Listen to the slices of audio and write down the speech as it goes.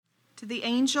To the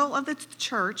angel of the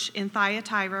church in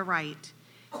Thyatira write,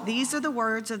 "These are the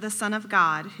words of the Son of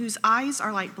God, whose eyes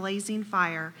are like blazing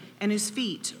fire, and whose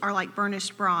feet are like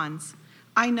burnished bronze.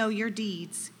 I know your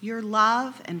deeds, your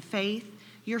love and faith,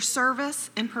 your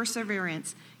service and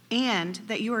perseverance, and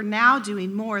that you are now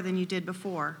doing more than you did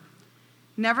before.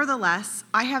 Nevertheless,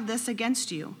 I have this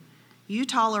against you. You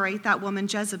tolerate that woman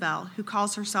Jezebel, who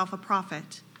calls herself a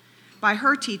prophet. By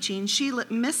her teaching, she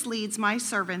misleads my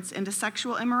servants into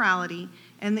sexual immorality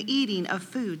and the eating of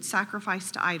food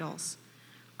sacrificed to idols.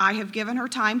 I have given her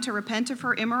time to repent of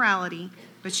her immorality,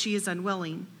 but she is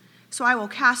unwilling. So I will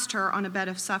cast her on a bed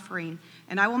of suffering,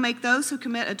 and I will make those who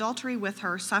commit adultery with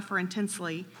her suffer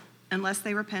intensely, unless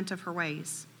they repent of her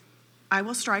ways. I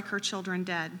will strike her children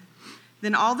dead.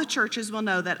 Then all the churches will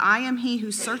know that I am he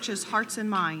who searches hearts and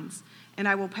minds, and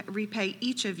I will repay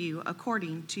each of you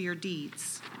according to your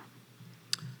deeds."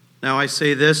 Now I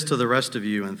say this to the rest of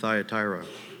you in Thyatira,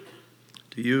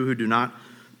 to you who do not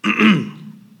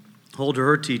hold to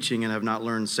her teaching and have not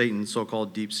learned Satan's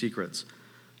so-called deep secrets.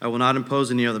 I will not impose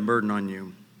any other burden on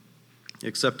you,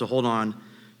 except to hold on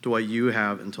to what you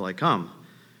have until I come.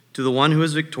 To the one who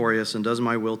is victorious and does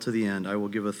my will to the end, I will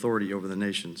give authority over the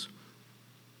nations.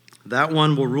 That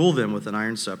one will rule them with an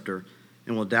iron scepter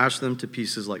and will dash them to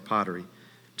pieces like pottery,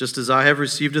 just as I have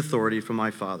received authority from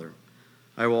my Father.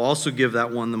 I will also give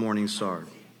that one the morning star.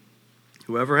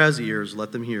 Whoever has ears,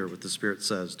 let them hear what the Spirit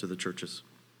says to the churches.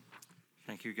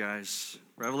 Thank you, guys.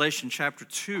 Revelation chapter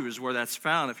 2 is where that's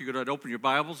found. If you go to open your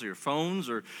Bibles or your phones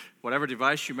or whatever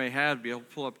device you may have, be able to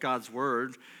pull up God's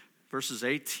Word. Verses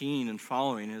 18 and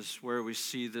following is where we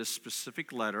see this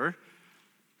specific letter.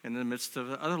 In the midst of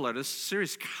other letters, the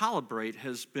series Calibrate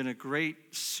has been a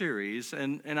great series,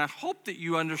 and I hope that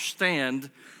you understand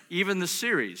even the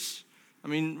series. I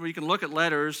mean, we can look at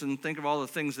letters and think of all the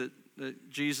things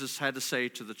that Jesus had to say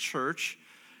to the church,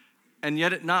 and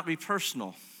yet it not be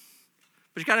personal.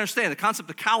 But you got to understand, the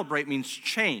concept of calibrate means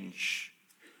change.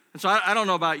 And so I don't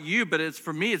know about you, but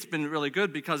for me, it's been really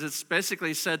good because it's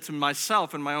basically said to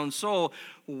myself and my own soul,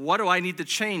 what do I need to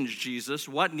change, Jesus?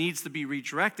 What needs to be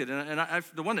redirected? And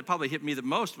the one that probably hit me the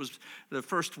most was the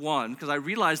first one, because I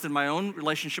realized in my own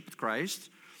relationship with Christ,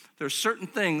 there are certain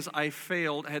things I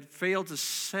had failed to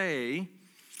say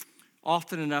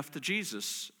often enough to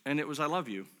Jesus, and it was, I love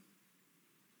you.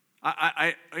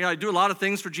 I do a lot of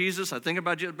things for Jesus. I think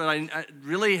about you, but I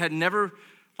really had never,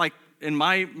 in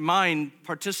my mind,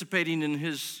 participating in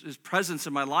his presence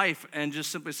in my life and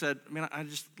just simply said, man, I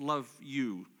just love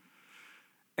you.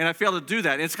 And I failed to do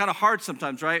that. And it's kind of hard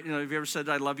sometimes, right? You know, have you ever said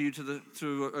I love you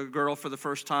to a girl for the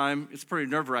first time? It's pretty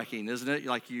nerve-wracking, isn't it?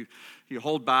 Like you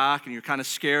hold back and you're kind of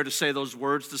scared to say those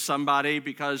words to somebody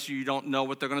because you don't know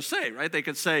what they're going to say, right? They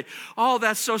could say, oh,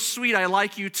 that's so sweet, I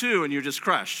like you too, and you're just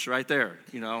crushed right there,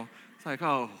 you know? It's like,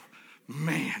 oh,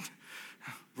 man,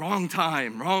 wrong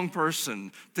time, wrong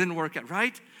person, didn't work out,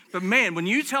 right? But man, when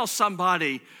you tell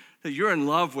somebody that you're in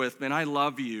love with, man, I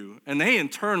love you. And they in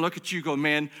turn look at you and go,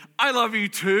 man, I love you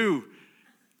too.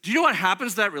 Do you know what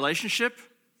happens to that relationship?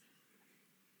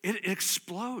 It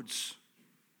explodes.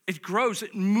 It grows.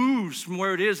 It moves from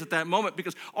where it is at that moment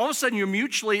because all of a sudden you're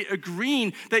mutually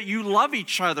agreeing that you love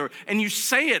each other and you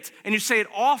say it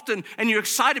often and you're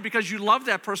excited because you love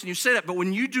that person. You say that. But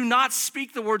when you do not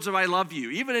speak the words of I love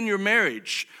you, even in your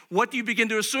marriage, what do you begin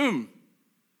to assume?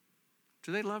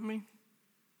 Do they love me?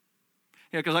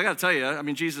 Yeah, because I got to tell you, I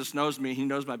mean, Jesus knows me. He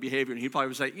knows my behavior. And he probably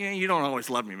would say, yeah, you don't always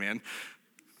love me, man.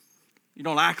 You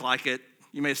don't act like it.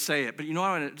 You may say it. But you know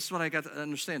what? This is what I got to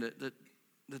understand,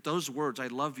 that those words, I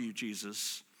love you,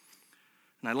 Jesus,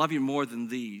 and I love you more than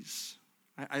these.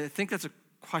 I think that's a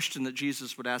question that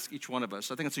Jesus would ask each one of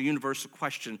us. I think it's a universal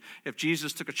question. If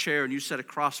Jesus took a chair and you sat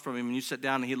across from him and you sat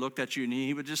down and he looked at you and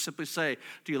he would just simply say,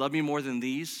 do you love me more than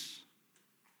these?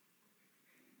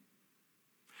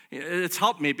 It's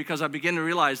helped me because I begin to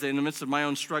realize that in the midst of my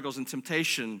own struggles and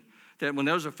temptation, that when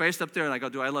those are faced up there and I go,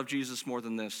 do I love Jesus more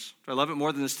than this? Do I love it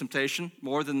more than this temptation?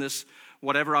 More than this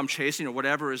whatever I'm chasing or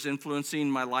whatever is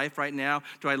influencing my life right now?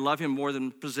 Do I love him more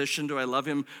than position? Do I love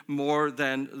him more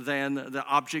than the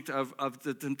object of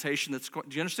the temptation do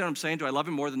you understand what I'm saying? Do I love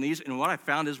him more than these? And what I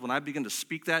found is when I begin to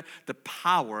speak that, the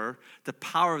power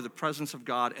of the presence of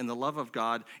God and the love of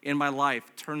God in my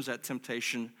life turns that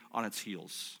temptation on its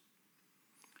heels.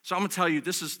 So I'm going to tell you,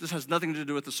 this has nothing to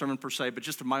do with the sermon per se, but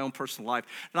just in my own personal life.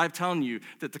 And I'm telling you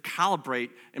that the calibrate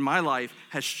in my life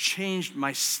has changed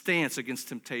my stance against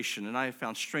temptation. And I have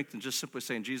found strength in just simply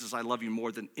saying, Jesus, I love you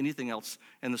more than anything else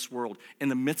in this world, in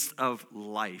the midst of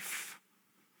life.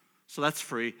 So that's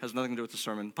free, has nothing to do with the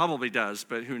sermon. Probably does,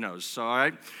 but who knows. So, all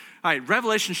right,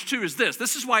 Revelation 2 is this.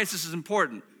 This is why this is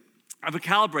important. of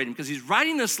calibrating because he's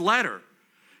writing this letter.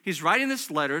 He's writing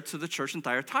this letter to the church in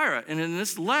Thyatira. And in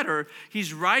this letter,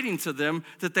 he's writing to them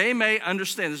that they may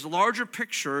understand. There's a larger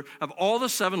picture of all the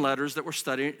 7 letters that we're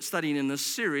studying in this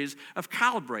series of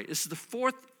Calibrate. This is the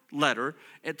 4th letter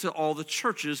to all the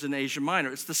churches in Asia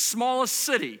Minor. It's the smallest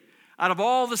city out of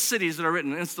all the cities that are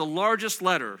written. And it's the largest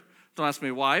letter. Don't ask me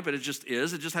why, but it just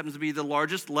is. It just happens to be the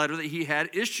largest letter that he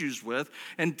had issues with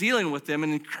and dealing with them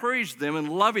and encouraged them and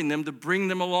loving them to bring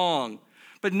them along.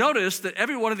 But notice that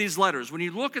every one of these letters, when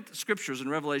you look at the scriptures in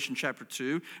Revelation chapter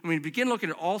 2, and when you begin looking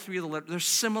at all 3 of the letters, there's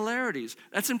similarities.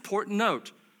 That's an important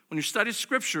note. When you study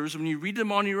scriptures, when you read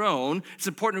them on your own, it's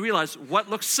important to realize what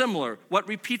looks similar, what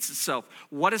repeats itself,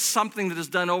 what is something that is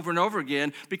done over and over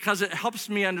again, because it helps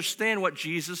me understand what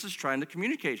Jesus is trying to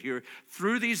communicate here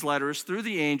through these letters, through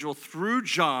the angel, through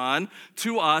John,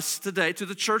 to us today, to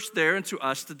the church there and to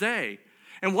us today.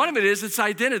 And one of it is its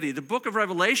identity. The book of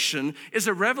Revelation is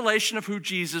a revelation of who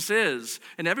Jesus is.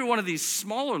 And every one of these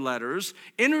smaller letters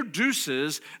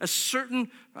introduces a certain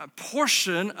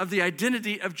portion of the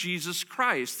identity of Jesus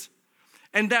Christ.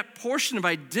 And that portion of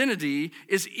identity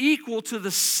is equal to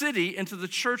the city and to the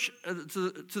church,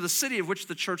 to the city of which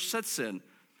the church sits in.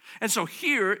 And so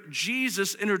here,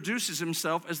 Jesus introduces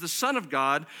himself as the Son of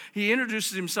God. He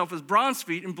introduces himself as bronze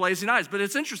feet and blazing eyes. But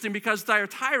it's interesting because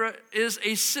Thyatira is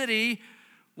a city,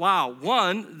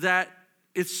 one that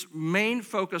its main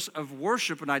focus of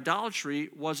worship and idolatry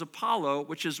was Apollo,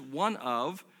 which is one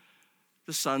of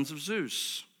the sons of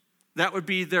Zeus. That would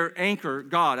be their anchor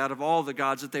god out of all the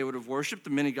gods that they would have worshiped,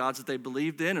 the many gods that they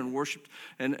believed in and worshiped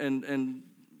and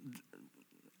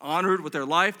honored with their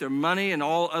life, their money, and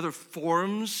all other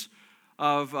forms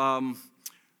of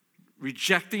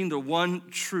rejecting the one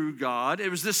true God.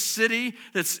 It was this city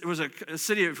it was a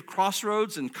city of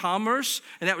crossroads and commerce,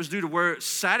 and that was due to where it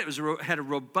sat. It had a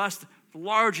robust,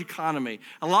 large economy.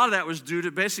 A lot of that was due to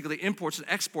basically imports and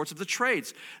exports of the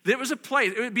trades. It was a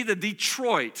place, it would be the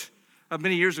Detroit of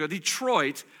many years ago,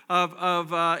 Detroit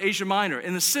of Asia Minor,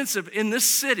 in the sense of in this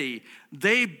city,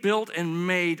 they built and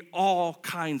made all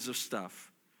kinds of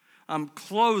stuff.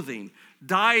 Clothing,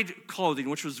 dyed clothing,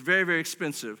 which was very, very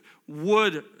expensive,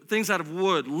 wood, things out of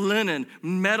wood, linen,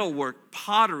 metalwork,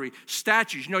 pottery,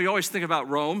 statues. You know, you always think about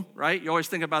Rome, right? You always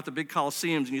think about the big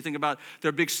Colosseums, and you think about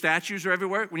their big statues are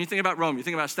everywhere. When you think about Rome, you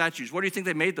think about statues. What do you think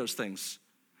they made those things?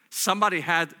 Somebody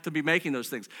had to be making those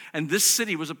things. And this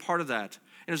city was a part of that.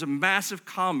 And there's a massive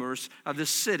commerce of this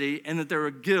city, and that there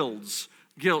are guilds.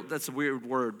 Guild, that's a weird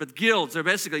word, but guilds, they're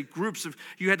basically groups of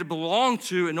you had to belong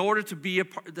to in order to be a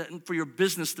part, for your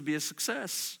business to be a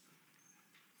success.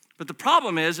 But the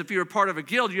problem is, if you're a part of a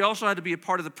guild, you also had to be a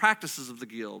part of the practices of the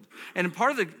guild. And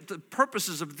part of the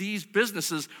purposes of these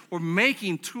businesses were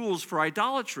making tools for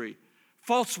idolatry,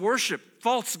 false worship,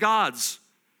 false gods.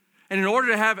 And in order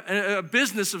to have a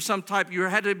business of some type, you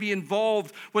had to be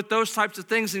involved with those types of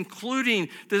things, including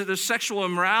the sexual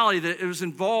immorality that was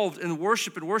involved in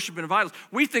worship and idols.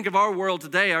 We think of our world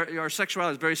today, our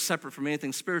sexuality is very separate from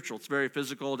anything spiritual. It's very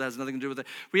physical. It has nothing to do with it.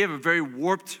 We have a very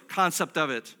warped concept of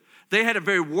it. They had a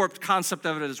very warped concept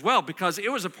of it as well because it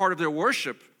was a part of their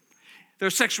worship. Their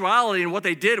sexuality and what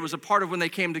they did was a part of when they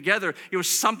came together. It was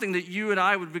something that you and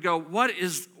I would go, what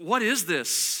is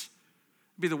this?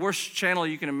 Be the worst channel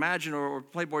you can imagine, or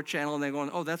Playboy channel, and they're going,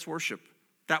 oh, that's worship.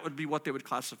 That would be what they would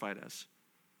classify it as.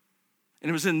 And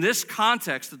it was in this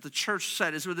context that the church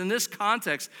said, it's within this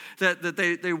context that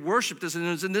they worshiped this, and it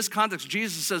was in this context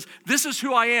Jesus says, this is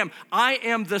who I am. I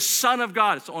am the Son of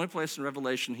God. It's the only place in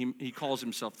Revelation he calls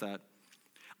himself that.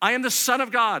 I am the Son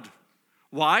of God.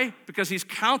 Why? Because he's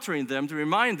countering them to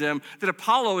remind them that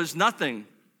Apollo is nothing.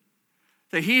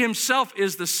 That he himself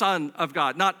is the Son of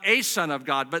God. Not a Son of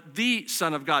God, but the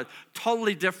Son of God.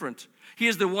 Totally different. He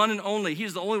is the one and only. He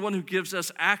is the only one who gives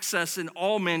us access and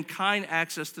all mankind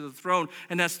access to the throne,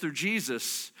 and that's through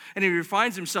Jesus. And he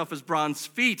refines himself as bronze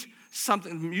feet,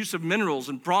 something use of minerals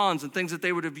and bronze and things that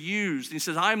they would have used. And he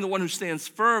says, I am the one who stands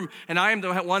firm, and I am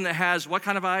the one that has what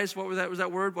kind of eyes? What was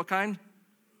that word? What kind?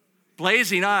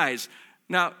 Blazing eyes.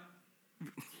 Now,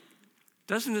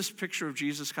 doesn't this picture of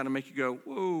Jesus kind of make you go,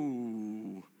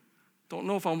 whoa, don't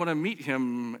know if I want to meet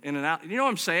him in and out? You know what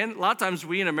I'm saying? A lot of times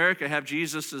we in America have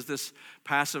Jesus as this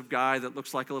passive guy that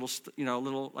looks like a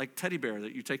little like teddy bear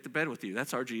that you take to bed with you.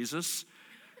 That's our Jesus.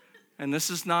 And this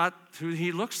is not who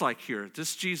he looks like here.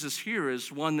 This Jesus here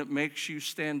is one that makes you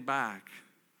stand back.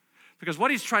 Because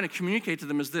what he's trying to communicate to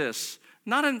them is this,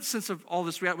 not in the sense of all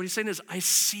this reality. What he's saying is, I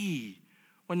see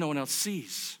when no one else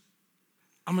sees.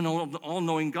 I'm an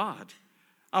all-knowing God.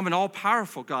 I'm an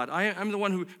all-powerful God. I'm the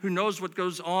one who knows what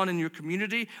goes on in your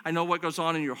community. I know what goes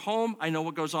on in your home. I know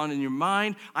what goes on in your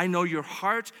mind. I know your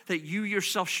heart that you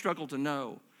yourself struggle to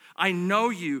know. I know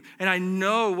you, and I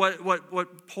know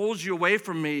what pulls you away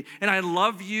from me, and I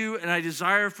love you, and I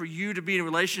desire for you to be in a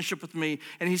relationship with me.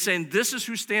 And he's saying, this is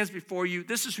who stands before you.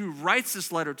 This is who writes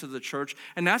this letter to the church,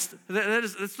 and that's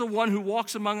the one who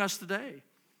walks among us today.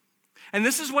 And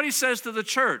this is what he says to the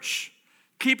church.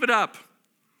 Keep it up.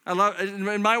 I love,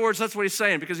 in my words, that's what he's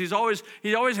saying, because he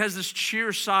always has this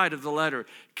cheer side of the letter.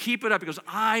 Keep it up. He goes,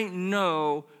 I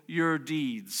know your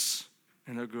deeds,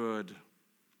 and they're good.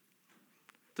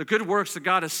 The good works that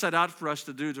God has set out for us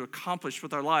to do, to accomplish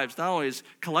with our lives, not only as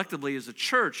collectively as a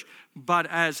church, but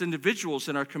as individuals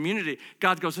in our community.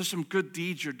 God goes, there's some good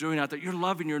deeds you're doing out there. You're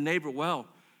loving your neighbor well.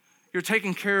 You're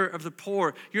taking care of the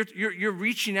poor. You're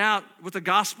reaching out with the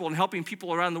gospel and helping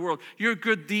people around the world. Your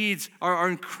good deeds are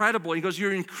incredible. He goes,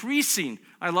 you're increasing.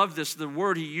 I love this, the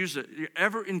word he used it. You're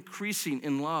ever increasing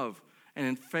in love and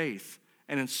in faith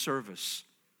and in service.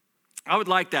 I would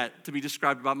like that to be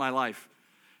described about my life,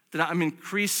 that I'm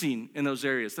increasing in those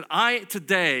areas, that I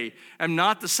today am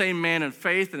not the same man in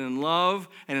faith and in love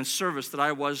and in service that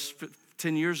I was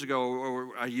 10 years ago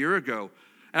or a year ago.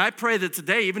 And I pray that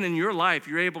today, even in your life,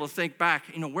 you're able to think back,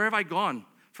 where have I gone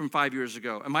from 5 years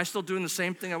ago? Am I still doing the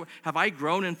same thing? Have I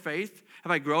grown in faith?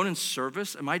 Have I grown in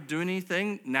service? Am I doing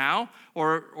anything now?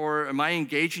 Or am I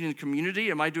engaging in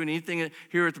community? Am I doing anything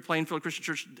here at the Plainfield Christian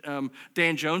Church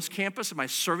Dan Jones campus? Am I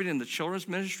serving in the children's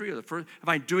ministry? Am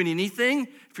I doing anything?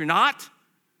 If you're not,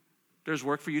 there's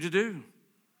work for you to do.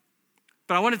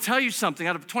 But I want to tell you something.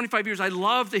 Out of 25 years, I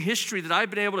love the history that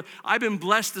I've been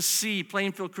blessed to see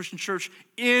Plainfield Christian Church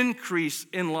increase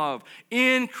in love,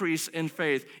 increase in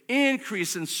faith,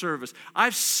 increase in service.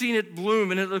 I've seen it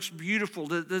bloom, and it looks beautiful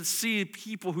to see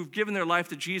people who've given their life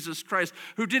to Jesus Christ,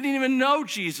 who didn't even know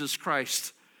Jesus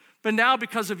Christ. But now,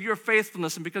 because of your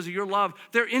faithfulness and because of your love,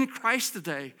 they're in Christ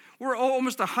today. We're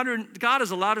almost 100. God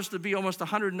has allowed us to be almost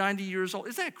 190 years old.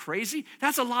 Isn't that crazy?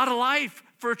 That's a lot of life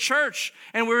for a church.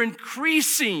 And we're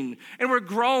increasing and we're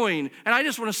growing. And I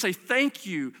just want to say thank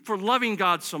you for loving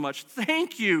God so much.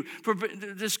 Thank you for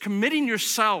just committing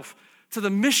yourself to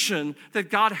the mission that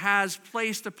God has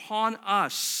placed upon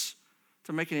us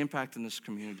to make an impact in this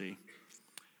community.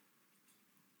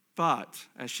 But,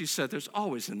 as she said, there's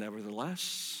always a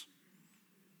nevertheless.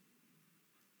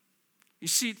 You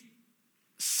see,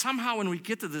 somehow when we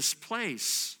get to this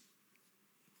place,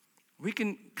 we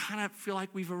can kind of feel like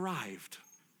we've arrived.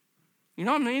 You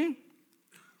know what I mean?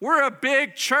 We're a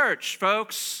big church,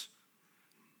 folks.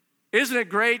 Isn't it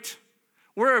great?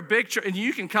 We're a big church, and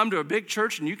you can come to a big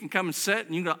church, and you can come and sit,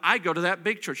 and you can go, I go to that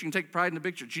big church. You can take pride in the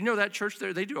big church. You know that church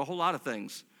there? They do a whole lot of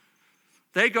things.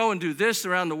 They go and do this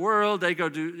around the world. They go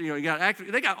do,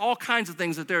 they got all kinds of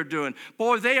things that they're doing.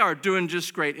 Boy, they are doing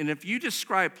just great. And if you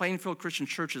describe Plainfield Christian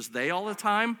Church as they all the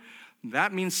time,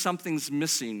 that means something's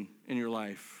missing in your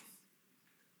life.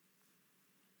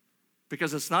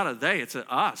 Because it's not a they, it's a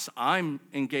us. I'm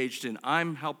engaged in,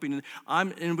 I'm helping,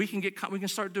 and we can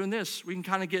start doing this. We can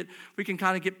kind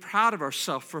of get proud of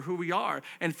ourselves for who we are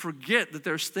and forget that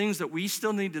there's things that we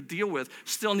still need to deal with,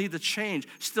 still need to change,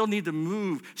 still need to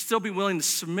move, still be willing to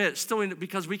submit,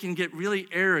 because we can get really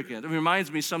arrogant. It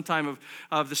reminds me sometime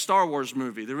of the Star Wars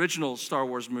movie, the original Star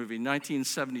Wars movie,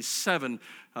 1977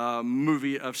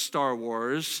 movie of Star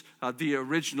Wars, the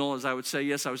original, as I would say.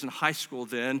 Yes, I was in high school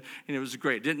then, and it was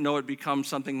great. Didn't know it'd become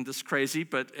something this crazy,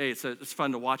 but hey, it's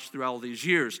fun to watch through all these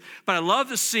years. But I love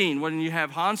the scene when you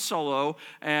have Han Solo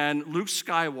and Luke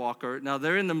Skywalker. Now,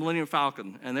 they're in the Millennium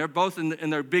Falcon, and they're both in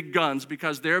their big guns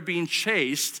because they're being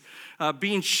chased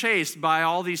by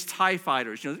all these TIE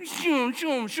fighters. You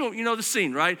know the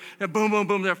scene, right? And boom, boom,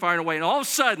 boom, they're firing away. And all of a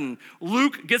sudden,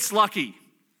 Luke gets lucky.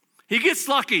 He gets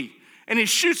lucky. And he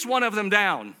shoots one of them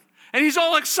down. And he's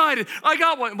all excited. I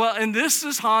got one. Well, and this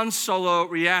is Han Solo's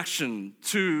reaction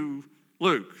to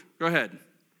Luke. Go ahead.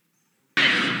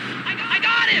 I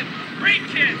got him! Great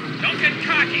kid. Don't get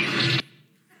cocky.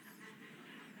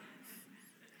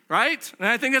 Right? And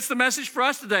I think that's the message for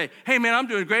us today. Hey, man, I'm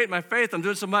doing great in my faith. I'm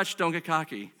doing so much. Don't get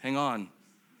cocky. Hang on.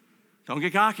 Don't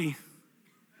get cocky.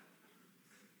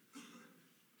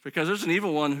 Because there's an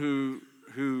evil one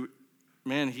who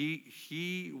man, he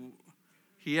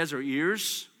has our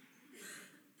ears,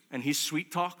 and he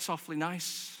sweet talks awfully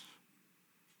nice.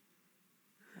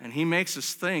 And he makes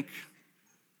us think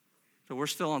that we're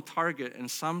still on target,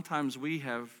 and sometimes we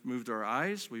have moved our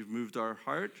eyes, we've moved our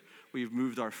heart, we've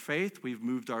moved our faith, we've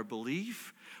moved our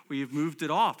belief, we've moved it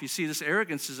off. You see, this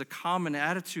arrogance is a common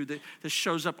attitude that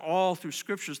shows up all through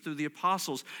scriptures, through the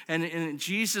apostles. And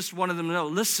Jesus wanted them to know,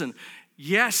 listen,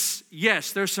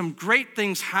 yes, there's some great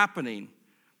things happening,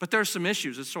 but there's some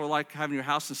issues. It's sort of like having your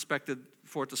house inspected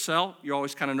for it to sell. You're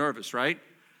always kind of nervous, right?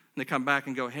 And they come back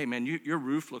and go, hey, man, your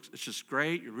roof looks, it's just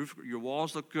great. Your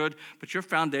walls look good, but your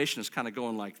foundation is kind of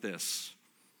going like this.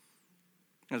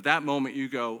 And at that moment, you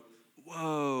go,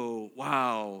 whoa,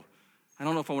 wow, I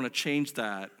don't know if I want to change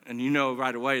that. And you know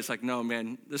right away, it's like, no,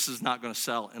 man, this is not going to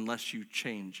sell unless you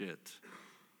change it.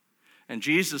 And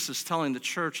Jesus is telling the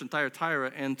church in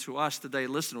Thyatira and to us today,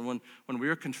 listen, when we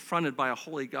are confronted by a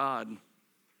holy God,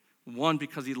 one,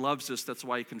 because he loves us, that's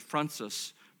why he confronts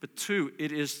us. But two,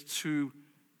 it is to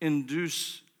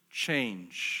induce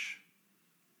change.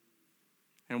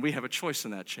 And we have a choice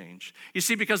in that change. You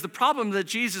see, because the problem that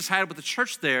Jesus had with the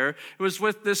church there was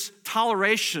with this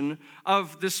toleration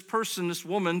of this person, this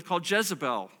woman called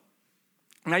Jezebel.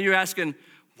 Now you're asking,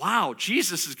 wow,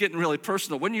 Jesus is getting really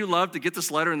personal. Wouldn't you love to get this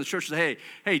letter in the church and say,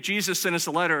 hey, Jesus sent us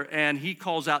a letter and he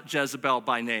calls out Jezebel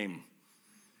by name?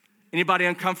 Anybody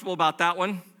uncomfortable about that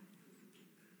one?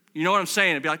 You know what I'm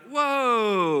saying? It'd be like,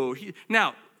 whoa.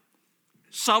 Now,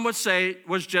 some would say,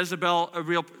 was Jezebel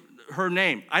her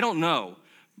name? I don't know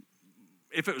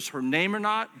if it was her name or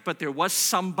not, but there was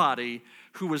somebody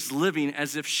who was living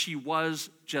as if she was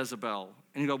Jezebel.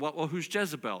 And you go, well, who's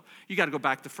Jezebel? You got to go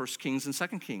back to 1 Kings and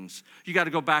 2 Kings. You got to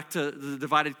go back to the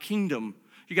divided kingdom.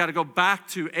 You got to go back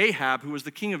to Ahab, who was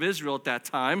the king of Israel at that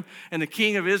time. And the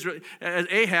king of Israel,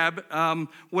 Ahab,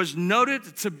 was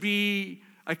noted to be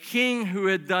a king who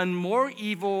had done more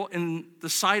evil in the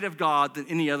sight of God than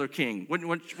any other king.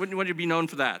 Wouldn't you be known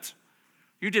for that?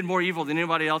 You did more evil than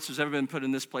anybody else who's ever been put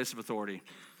in this place of authority.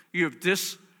 You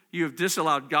have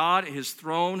disallowed God, his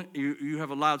throne. You have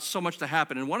allowed so much to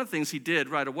happen. And one of the things he did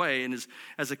right away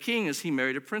as a king is he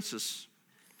married a princess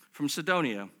from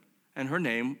Sidonia, and her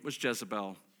name was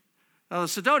Jezebel. Now, the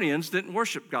Sidonians didn't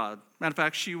worship God. Matter of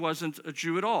fact, she wasn't a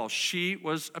Jew at all. She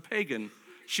was a pagan.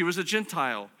 She was a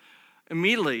Gentile.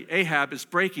 Immediately, Ahab is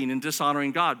breaking and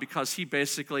dishonoring God because he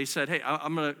basically said, hey,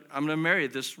 I'm gonna marry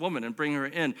this woman and bring her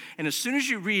in. And as soon as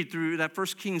you read through that 1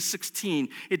 Kings 16,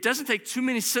 it doesn't take too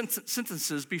many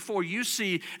sentences before you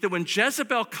see that when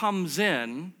Jezebel comes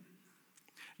in,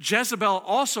 Jezebel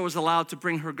also is allowed to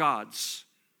bring her gods.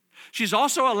 She's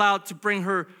also allowed to bring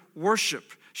her worship.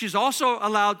 She's also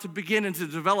allowed to begin and to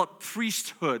develop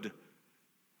priesthood.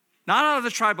 Not out of the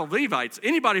tribe of Levites,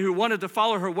 anybody who wanted to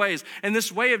follow her ways. And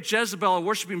this way of Jezebel and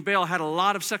worshiping Baal had a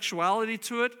lot of sexuality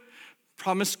to it.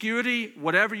 Promiscuity,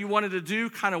 whatever you wanted to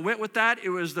do, kind of went with that. It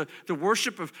was the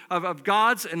worship of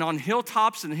gods, and on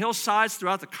hilltops and hillsides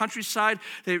throughout the countryside,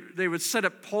 they would set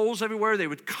up poles everywhere. They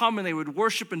would come and they would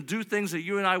worship and do things that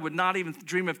you and I would not even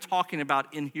dream of talking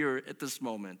about in here at this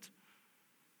moment.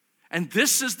 And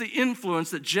this is the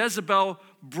influence that Jezebel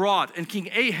brought and King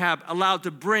Ahab allowed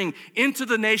to bring into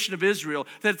the nation of Israel,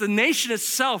 that the nation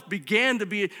itself began to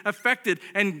be affected,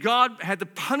 and God had to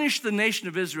punish the nation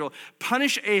of Israel,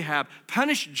 punish Ahab,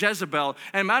 punish Jezebel.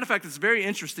 And matter of fact, it's very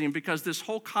interesting because this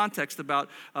whole context about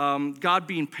God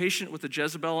being patient with the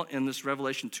Jezebel in this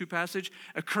Revelation 2 passage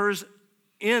occurs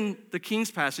in the King's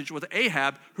passage with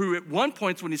Ahab, who at one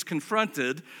point when he's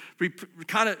confronted,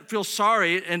 kind of feels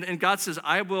sorry, and God says,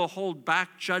 I will hold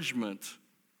back judgment.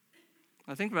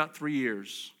 I think about 3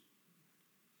 years.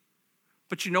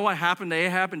 But you know what happened to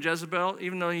Ahab and Jezebel?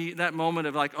 Even though that moment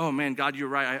of like, oh man, God, you're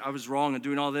right, I was wrong in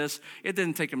doing all this, it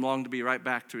didn't take him long to be right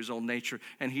back to his old nature,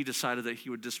 and he decided that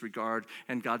he would disregard,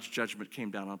 and God's judgment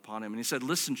came down upon him. And he said,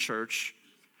 listen, church,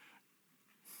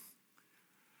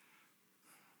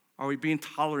 are we being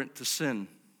tolerant to sin?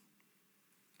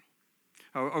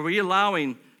 Are we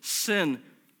allowing sin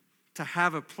to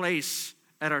have a place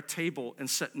at our table and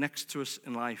sit next to us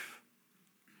in life?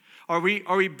 Are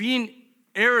we being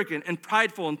arrogant and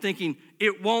prideful and thinking,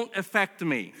 it won't affect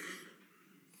me?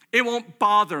 It won't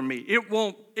bother me. It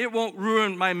won't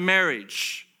ruin my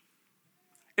marriage.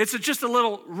 It's just a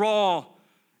little raw,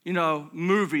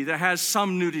 movie that has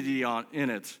some nudity in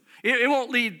it. It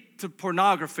won't lead to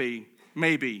pornography,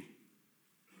 maybe.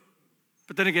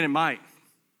 But then again, it might.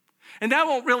 And that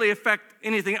won't really affect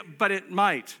anything, but it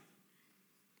might.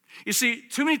 You see,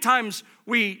 too many times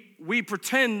we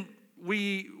pretend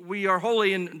we are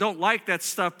holy and don't like that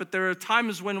stuff, but there are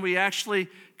times when we actually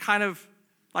kind of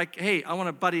like, hey, I want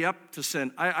to buddy up to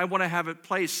sin. I want to have it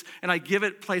place, and I give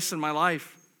it place in my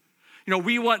life.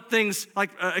 We want things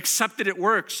like accepted at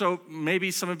work. So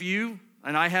maybe some of you,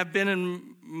 and I have been and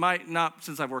might not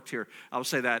since I've worked here, I will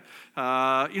say that,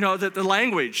 the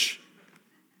language.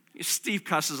 Steve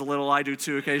cusses a little, I do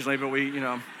too occasionally, but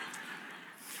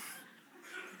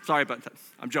sorry about that.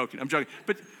 I'm joking.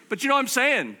 But you know what I'm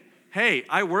saying? Hey,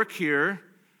 I work here.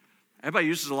 Everybody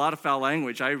uses a lot of foul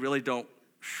language. I really don't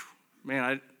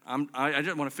man, I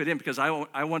didn't want to fit in because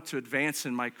I want to advance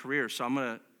in my career, so I'm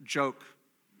going to joke.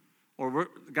 Or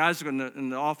guys are going to, in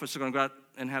the office, are going to go out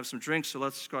and have some drinks, so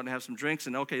let's go out and have some drinks.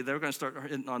 And okay, they're going to start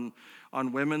hitting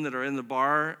on women that are in the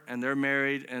bar, and they're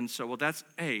married. And so, well,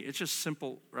 it's just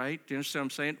simple, right? Do you understand what I'm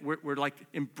saying? We're like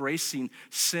embracing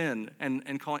sin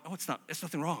and calling, it's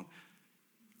nothing wrong.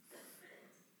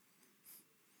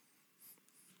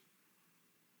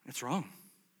 It's wrong.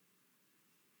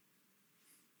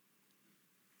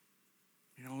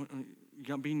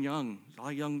 Being young, a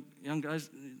lot of young guys,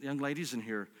 young ladies in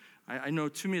here. I know I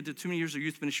did too many years of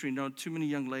youth ministry, know too many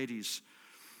young ladies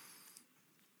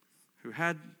who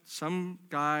had some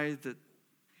guy that,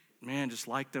 man, just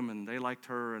liked them and they liked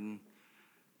her, and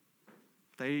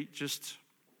they just,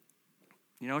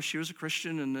 she was a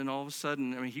Christian, and then all of a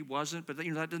sudden, he wasn't, but that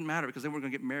didn't matter because they were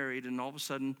going to get married, and all of a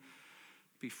sudden,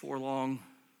 before long,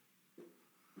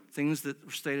 things that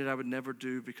were stated I would never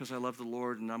do because I love the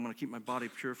Lord and I'm going to keep my body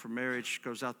pure for marriage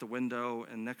goes out the window,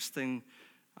 and next thing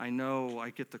I know, I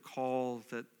get the call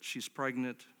that she's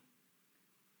pregnant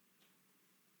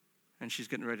and she's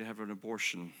getting ready to have an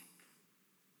abortion.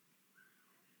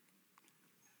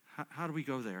 How do we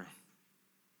go there?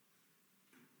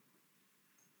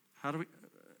 How do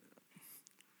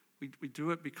we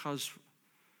do it because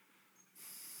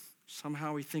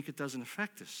somehow we think it doesn't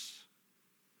affect us.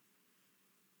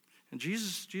 And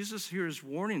Jesus here is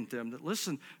warning them that,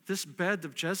 listen, this bed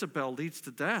of Jezebel leads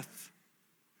to death.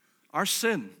 Our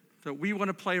sin that we want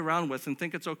to play around with and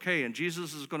think it's okay, and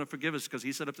Jesus is going to forgive us because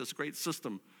he set up this great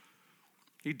system.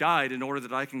 He died in order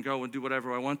that I can go and do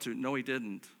whatever I want to. No, he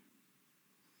didn't.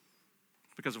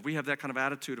 Because if we have that kind of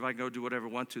attitude, if I go do whatever I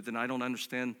want to, then I don't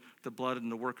understand the blood and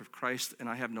the work of Christ, and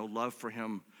I have no love for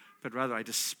him, but rather I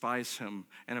despise him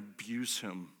and abuse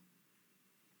him.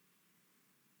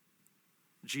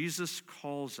 Jesus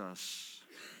calls us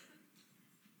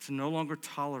to no longer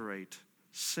tolerate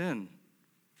sin,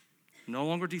 no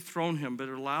longer dethrone him, but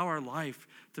allow our life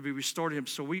to be restored to him.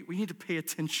 So we need to pay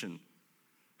attention,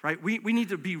 right? We need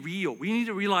to be real. We need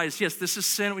to realize, yes, this is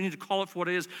sin. We need to call it for what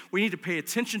it is. We need to pay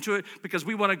attention to it because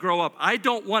we want to grow up. I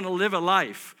don't want to live a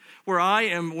life where I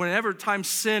am, whenever time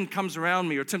sin comes around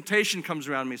me or temptation comes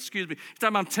around me,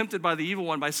 anytime I'm tempted by the evil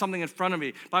one, by something in front of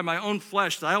me, by my own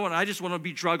flesh, I just want to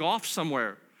be drug off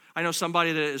somewhere. I know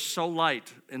somebody that is so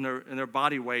light in their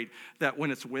body weight that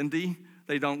when it's windy,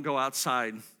 they don't go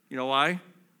outside. You know why?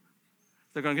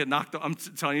 They're going to get knocked over. I'm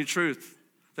telling you the truth.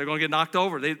 They're going to get knocked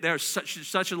over. They're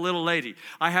such a little lady.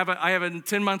 I have a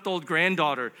 10-month-old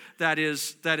granddaughter that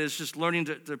is just learning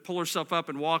to pull herself up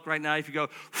and walk right now. If you go,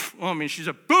 she's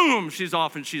she's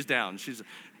off and she's down. She's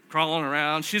crawling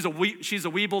around. She's a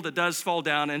weeble that does fall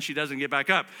down and she doesn't get back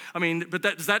up. But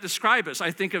does that describe us?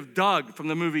 I think of Doug from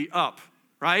the movie Up,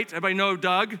 right? Everybody know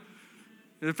Doug?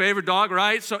 Your favorite dog,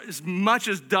 right? So as much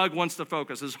as Doug wants to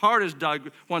focus, as hard as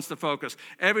Doug wants to focus,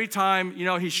 every time,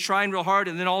 he's trying real hard,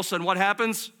 and then all of a sudden, what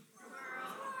happens?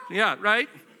 Yeah, right?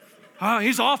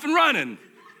 He's off and running.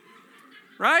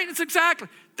 Right? It's exactly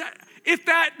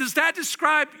that. Does that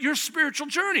describe your spiritual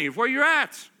journey, where you're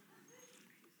at?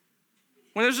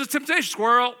 When there's a temptation,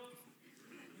 squirrel.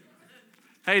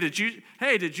 Hey, did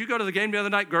you go to the game the other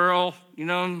night, girl?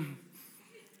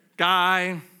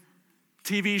 Guy.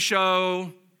 TV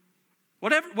show,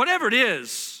 whatever it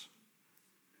is.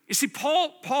 You see,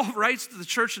 Paul writes to the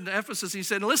church in Ephesus, he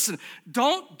said, listen,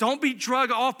 don't be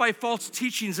drugged off by false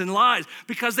teachings and lies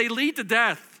because they lead to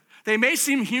death. They may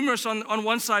seem humorous on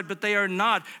one side, but they are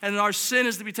not. And our sin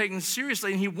is to be taken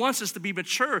seriously, and he wants us to be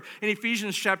mature. In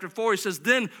Ephesians chapter 4, he says,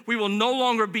 then we will no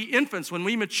longer be infants. When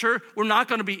we mature, we're not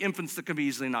going to be infants that can be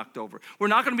easily knocked over. We're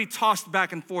not going to be tossed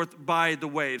back and forth by the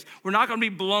waves. We're not going to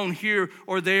be blown here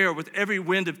or there with every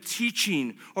wind of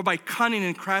teaching or by cunning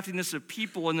and craftiness of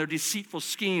people and their deceitful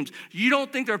schemes. You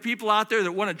don't think there are people out there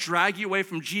that want to drag you away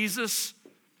from Jesus?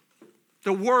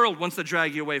 The world wants to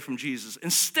drag you away from Jesus.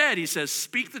 Instead, he says,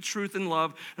 speak the truth in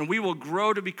love, and we will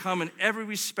grow to become in every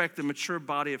respect the mature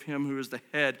body of him who is the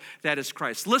head, that is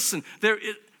Christ. Listen,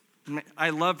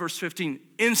 I love verse 15.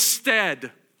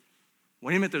 Instead,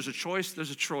 wait a minute, there's a choice.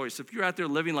 There's a choice. If you're out there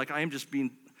living like I'm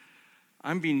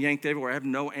being yanked everywhere, I have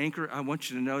no anchor, I want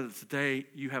you to know that today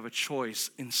you have a choice.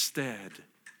 Instead,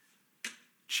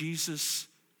 Jesus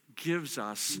gives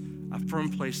us a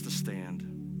firm place to stand.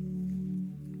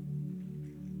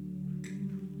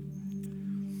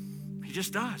 He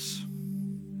just does.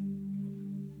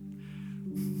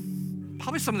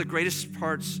 Probably some of the greatest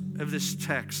parts of this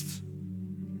text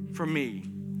for me,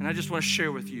 and I just want to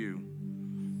share with you.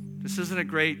 This isn't a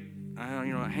great,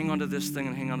 hang on to this thing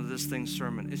and hang on to this thing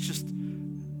sermon. It's just,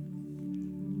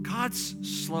 God's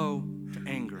slow to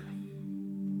anger.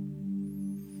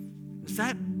 Does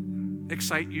that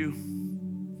excite you?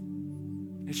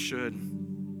 It should.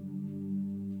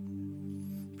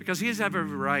 Because he has every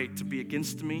right to be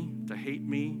against me, to hate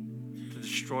me, to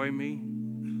destroy me.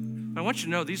 But I want you to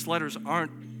know these letters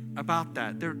aren't about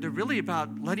that. They're really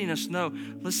about letting us know,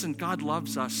 listen, God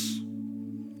loves us.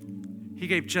 He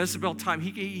gave Jezebel time.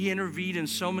 He intervened in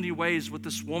so many ways with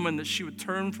this woman that she would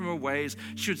turn from her ways.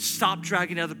 She would stop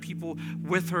dragging other people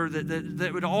with her,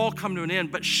 that would all come to an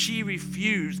end. But she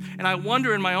refused. And I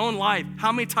wonder in my own life,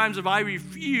 how many times have I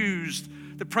refused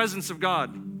the presence of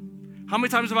God? How many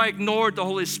times have I ignored the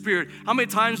Holy Spirit? How many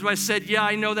times have I said, yeah,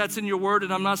 I know that's in your word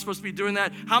and I'm not supposed to be doing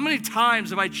that? How many times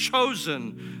have I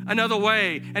chosen another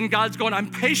way? And God's going,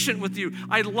 I'm patient with you.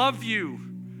 I love you.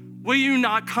 Will you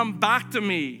not come back to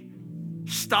me?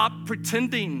 Stop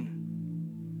pretending.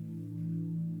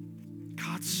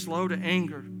 God's slow to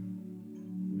anger.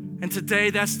 And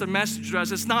today, that's the message to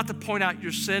us. It's not to point out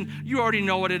your sin. You already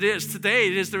know what it is. Today,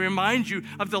 it is to remind you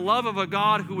of the love of a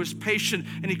God who is patient.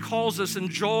 And he calls us in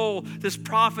Joel, this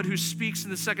prophet who speaks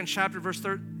in the 2nd chapter, verse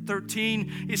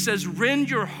 13. He says, rend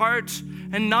your heart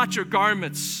and not your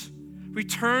garments.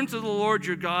 Return to the Lord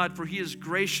your God, for he is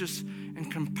gracious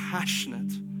and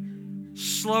compassionate,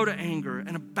 slow to anger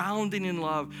and abounding in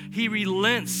love. He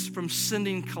relents from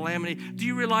sending calamity. Do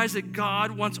you realize that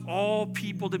God wants all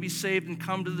people to be saved and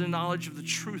come to the knowledge of the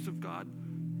truth of God?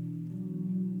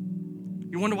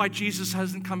 You wonder why Jesus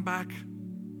hasn't come back?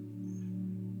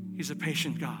 He's a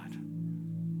patient God.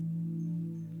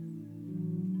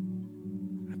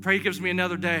 I pray he gives me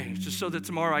another day just so that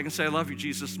tomorrow I can say, I love you,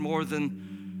 Jesus, more than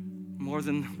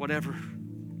whatever.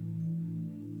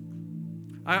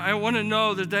 I want to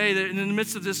know the day that in the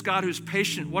midst of this God who's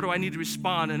patient, what do I need to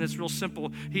respond? And it's real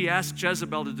simple. He asked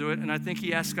Jezebel to do it, and I think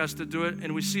he asked us to do it,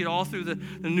 and we see it all through the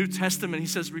New Testament. He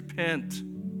says, repent.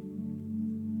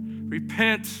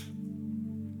 Repent.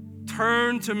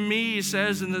 Turn to me, he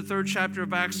says in the 3rd chapter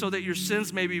of Acts, so that your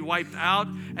sins may be wiped out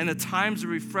and the times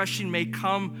of refreshing may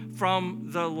come from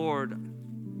the Lord.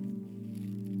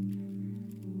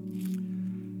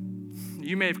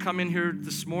 You may have come in here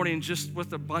this morning just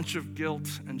with a bunch of guilt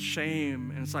and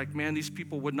shame. And it's like, man, these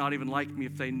people would not even like me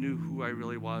if they knew who I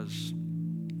really was.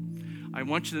 I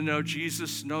want you to know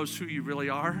Jesus knows who you really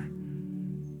are,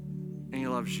 and he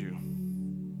loves you.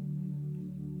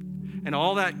 And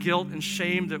all that guilt and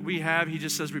shame that we have, he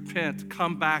just says, repent,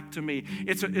 come back to me.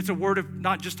 It's a word of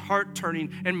not just heart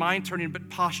turning and mind turning, but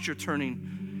posture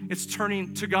turning. It's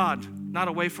turning to God, not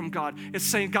away from God. It's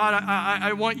saying, God,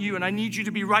 I want you, and I need you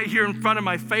to be right here in front of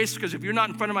my face, because if you're not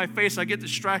in front of my face, I get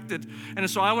distracted. And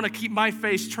so I want to keep my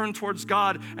face turned towards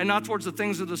God and not towards the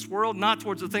things of this world, not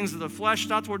towards the things of the flesh,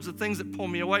 not towards the things that pull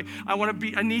me away.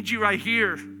 I need you right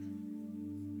here.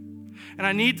 And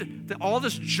I need all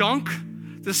this junk,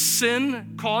 this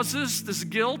sin causes, this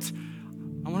guilt,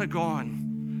 I want it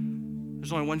gone.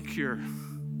 There's only one cure.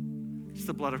 It's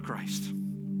the blood of Christ.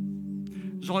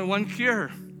 There's only one cure.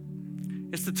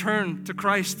 It's to turn to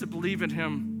Christ, to believe in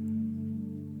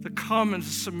him, to come and to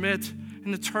submit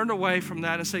and to turn away from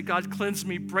that and say, God, cleanse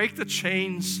me, break the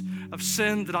chains of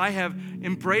sin that I have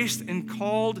embraced and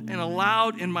called and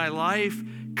allowed in my life.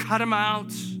 Cut them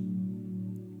out.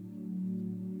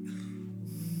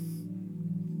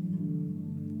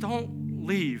 Don't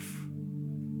leave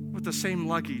with the same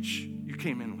luggage you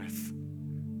came in with.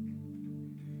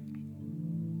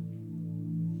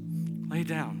 Lay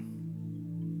down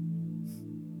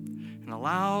and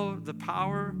allow the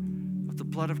power of the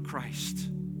blood of Christ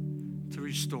to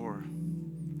restore,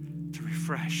 to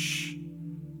refresh,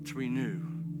 to renew.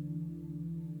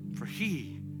 For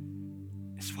he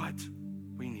is what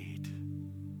we need.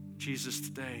 Jesus,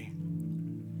 today,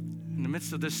 in the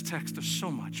midst of this text, there's so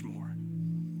much more.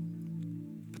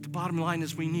 But the bottom line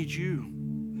is we need you.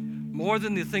 More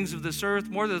than the things of this earth,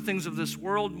 more than the things of this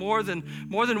world, more than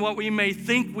what we may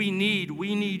think we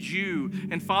need you.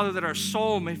 And Father, that our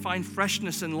soul may find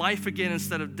freshness and life again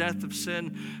instead of death of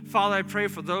sin. Father, I pray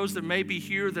for those that may be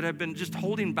here that have been just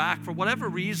holding back for whatever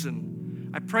reason.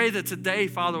 I pray that today,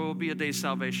 Father, will be a day of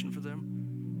salvation for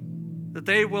them. That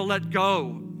they will let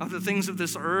go of the things of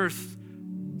this earth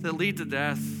that lead to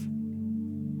death.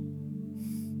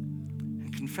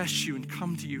 And confess you and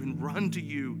come to you and run to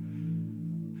you,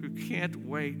 who can't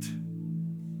wait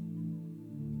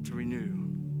to renew.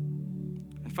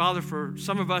 And Father, for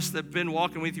some of us that have been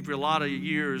walking with you for a lot of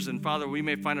years, and Father, we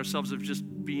may find ourselves of just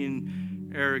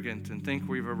being arrogant and think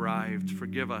we've arrived.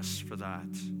 Forgive us for that.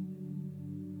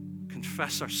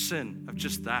 Confess our sin of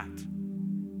just that.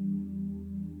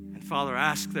 And Father,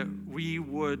 ask that we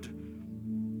would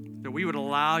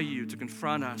allow you to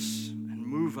confront us and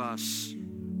move us,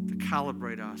 to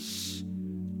calibrate us,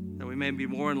 that we may be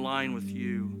more in line with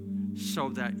you so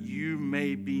that you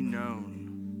may be known.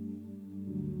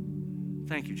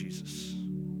 Thank you, Jesus.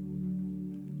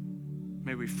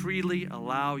 May we freely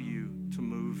allow you to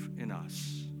move in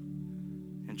us.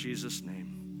 In Jesus'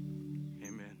 name.